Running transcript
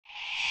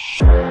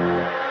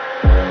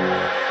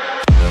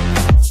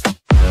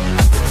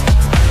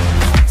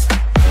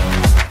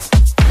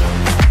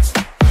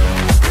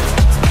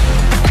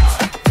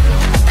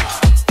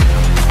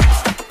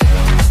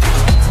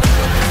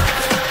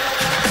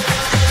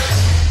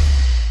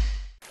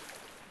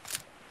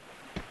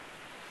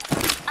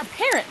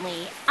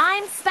Apparently,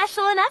 I'm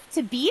special enough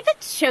to be the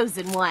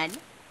chosen one.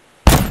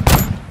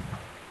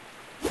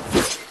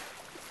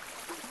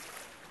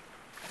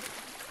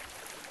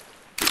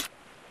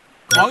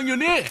 ของอยู่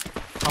นี่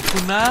ขอบคุ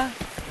ณนะ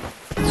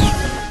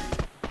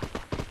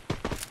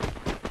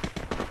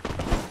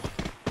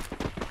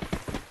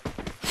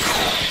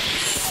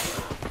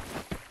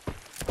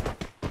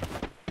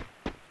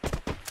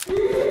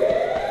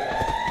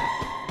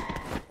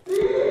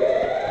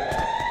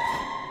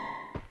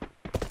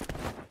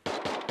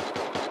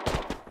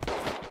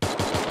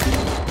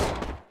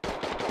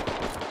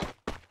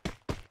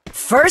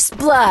First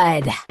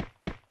blood.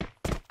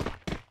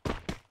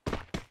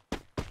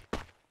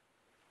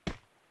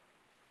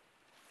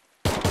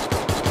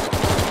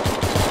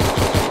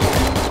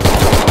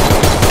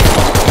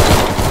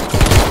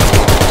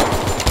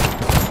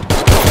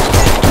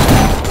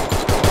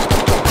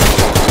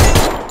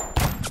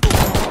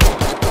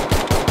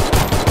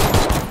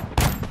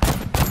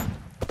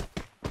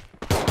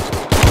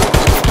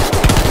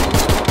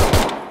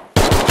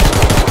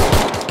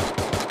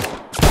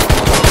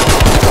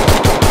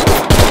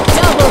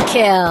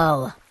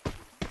 Kill.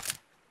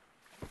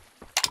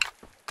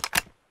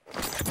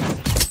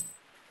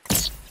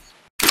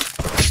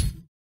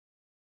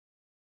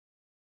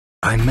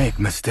 I make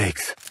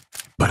mistakes,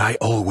 but I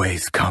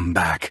always come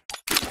back.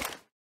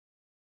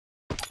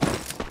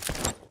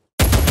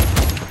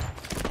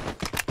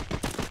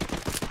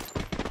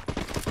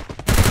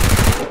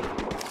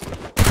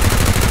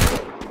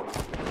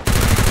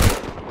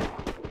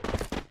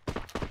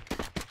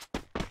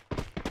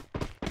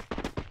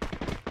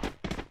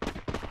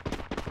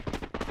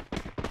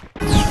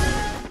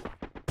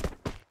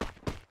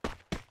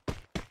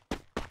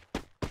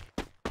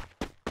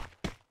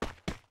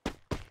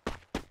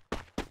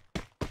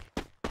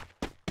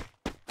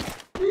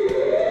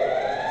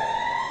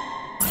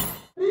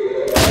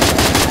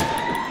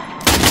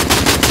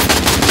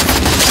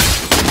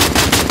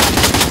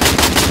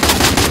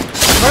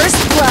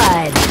 First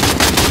blood.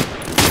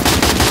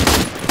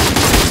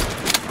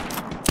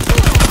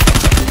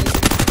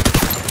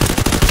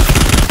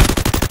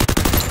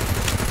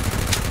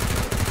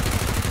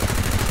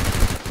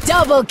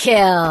 Double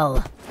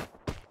kill.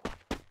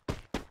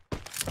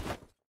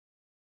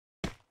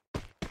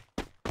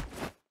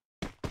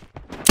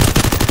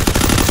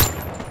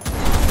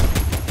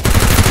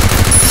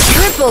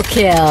 Triple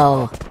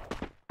kill.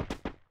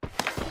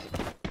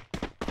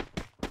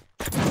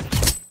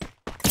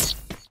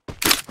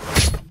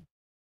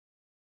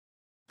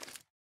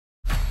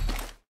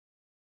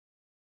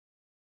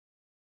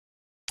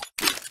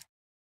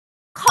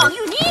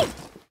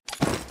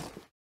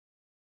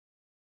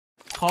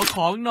ขอข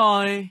องหน่อ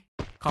ย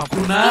ขอบคุ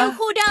ณนะ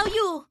คูดาวอ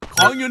ยู่ข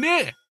องอยู่นี่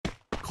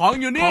ของ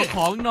อยู่นี่ขอข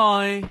องหน่อ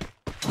ย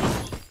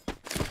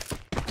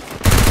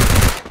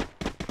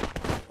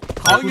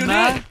ของอยู่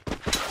นี่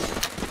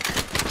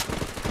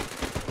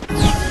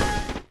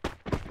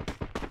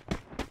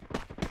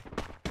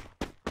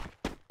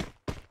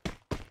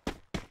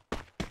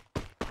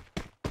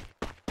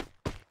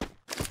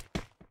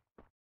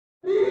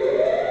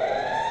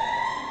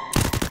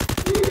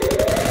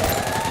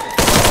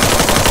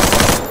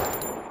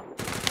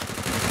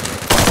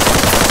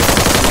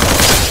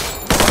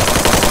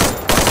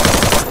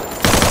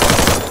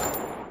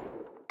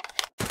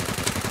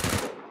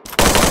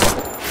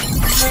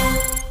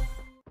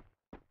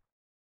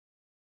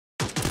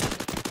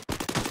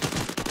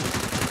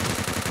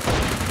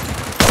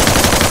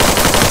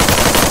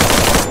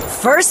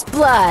First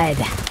blood.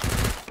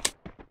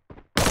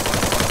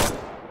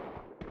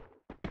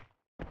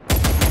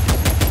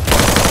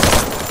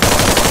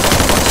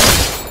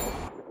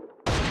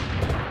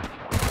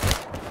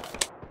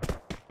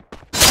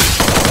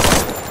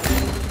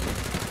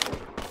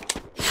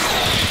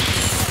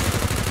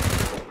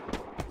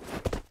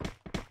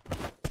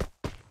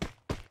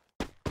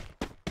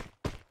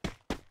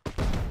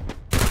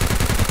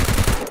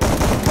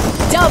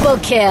 Double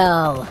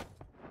kill.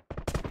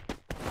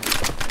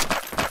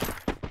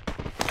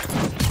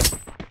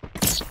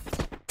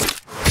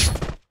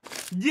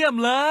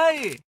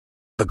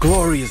 The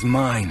glory is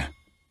mine,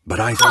 but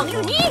I have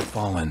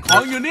fallen. ขอ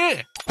งอยู่นี่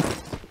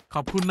ข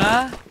อบคุณนะ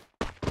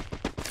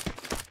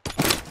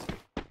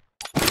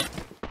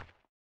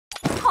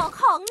ขอ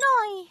ของหน่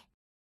อย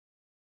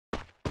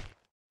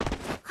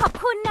ขอบ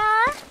คุณนะ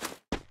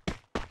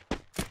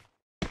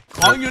ข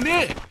องอยู่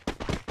นี่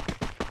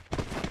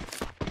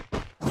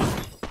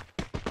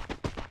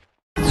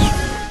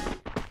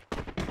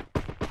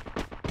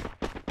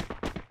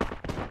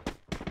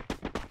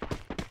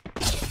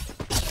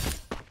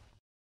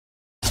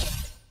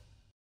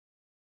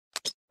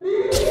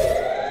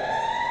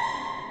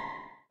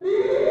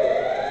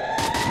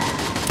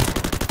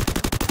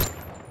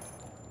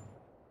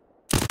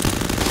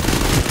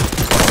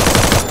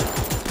Double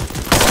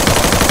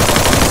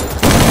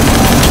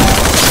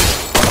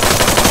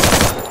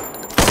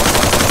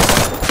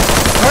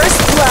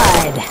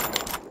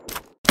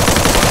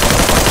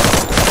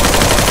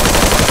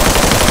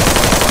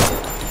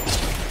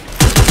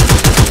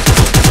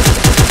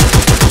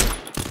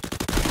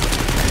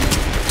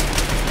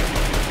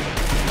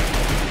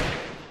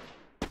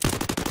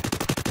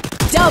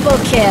Double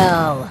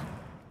kill.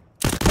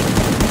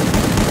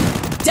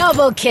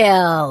 Double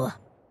kill.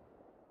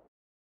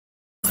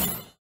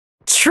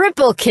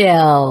 Triple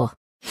kill.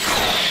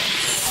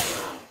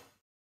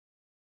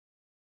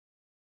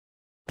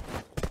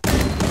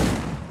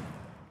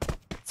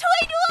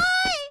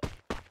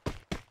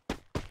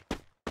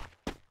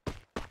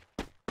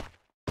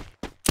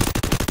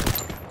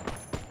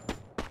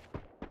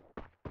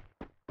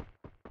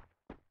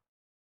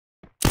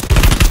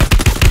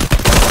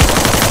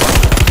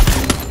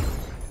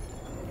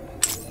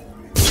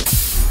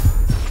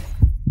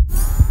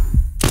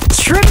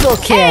 Triple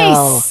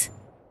kill. Ace.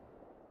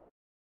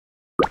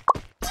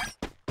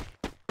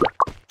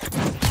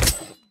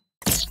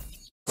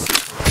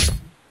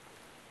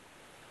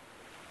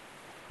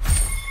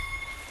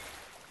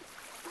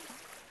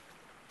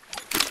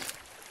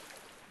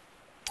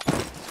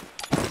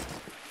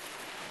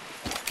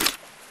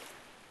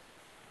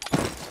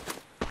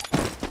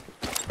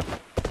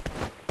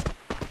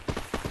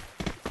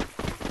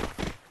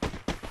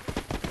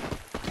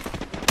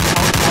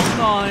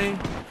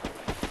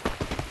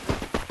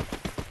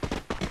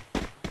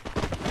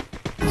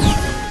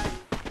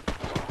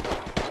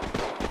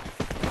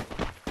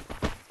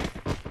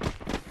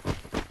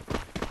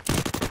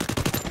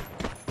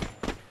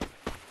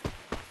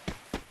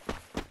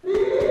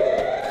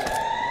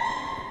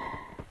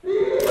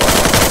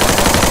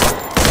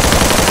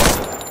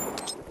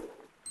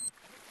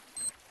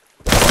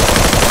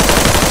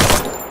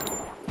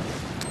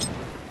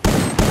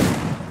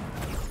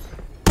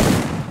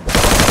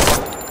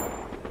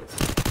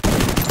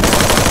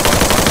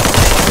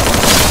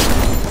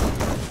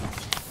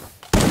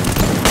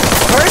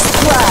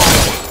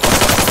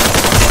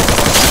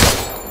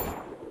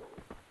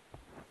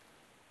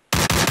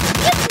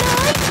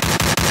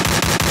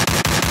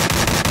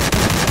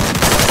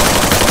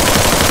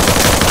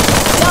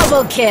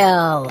 Double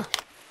kill.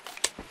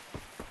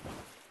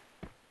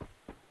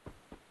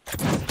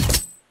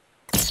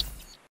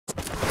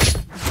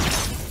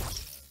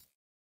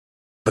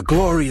 The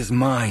glory is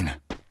mine,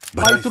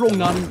 but I fell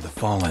for the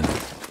fallen.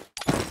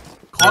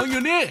 ของอ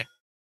ยู่นี่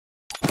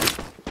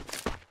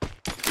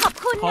ขอบ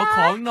คุณ ขอ นะ ข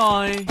องหน่อ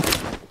ย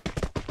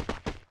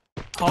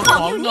ขอ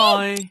ของหน่อ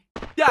ย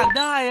อยาก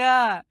ได้อ่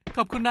ะ ข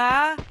อบคุณนะ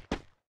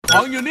ข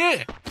องอยู่นี่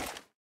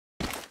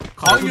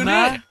ของอยู่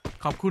นี่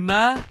ขอบคุณน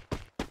ะ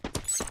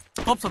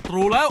พบศัต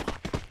รูแล้ว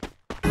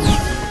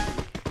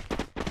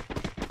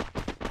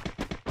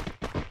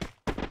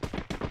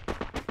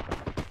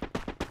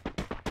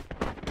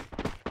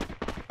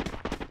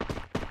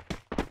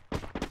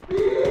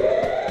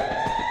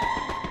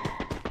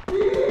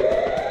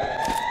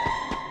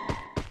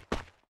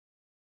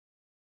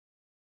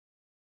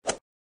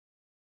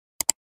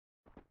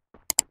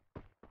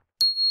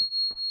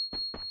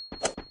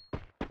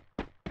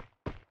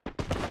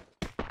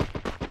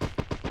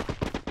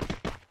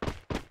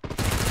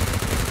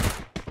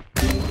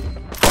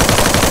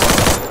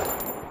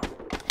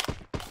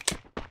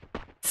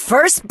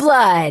First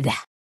blood.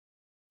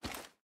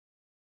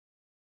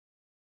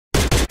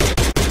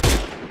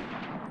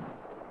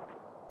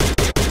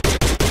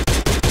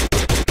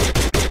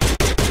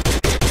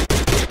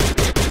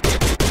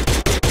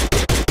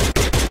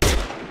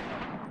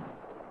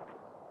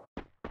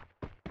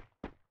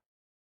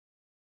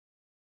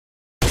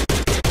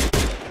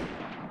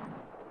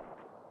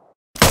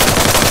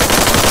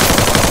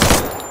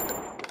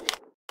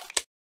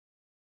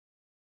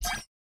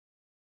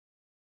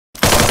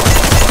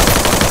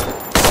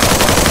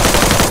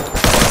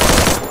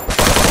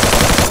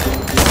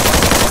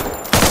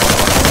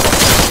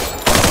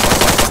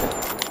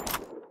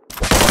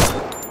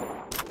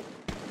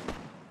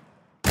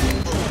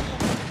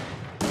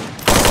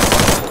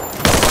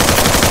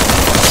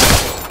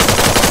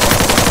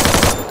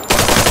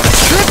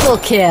 Triple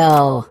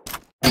kill.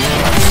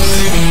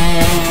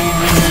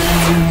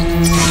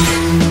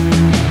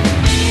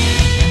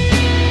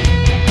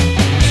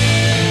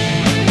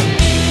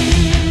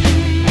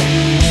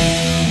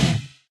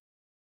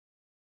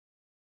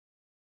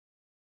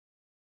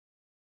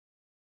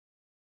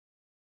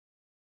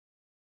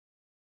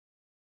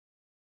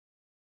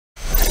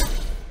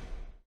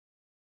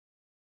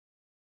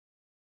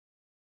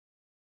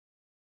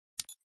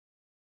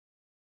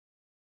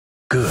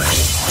 Good.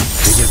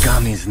 The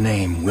Yagami's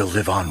name will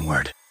live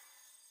onward.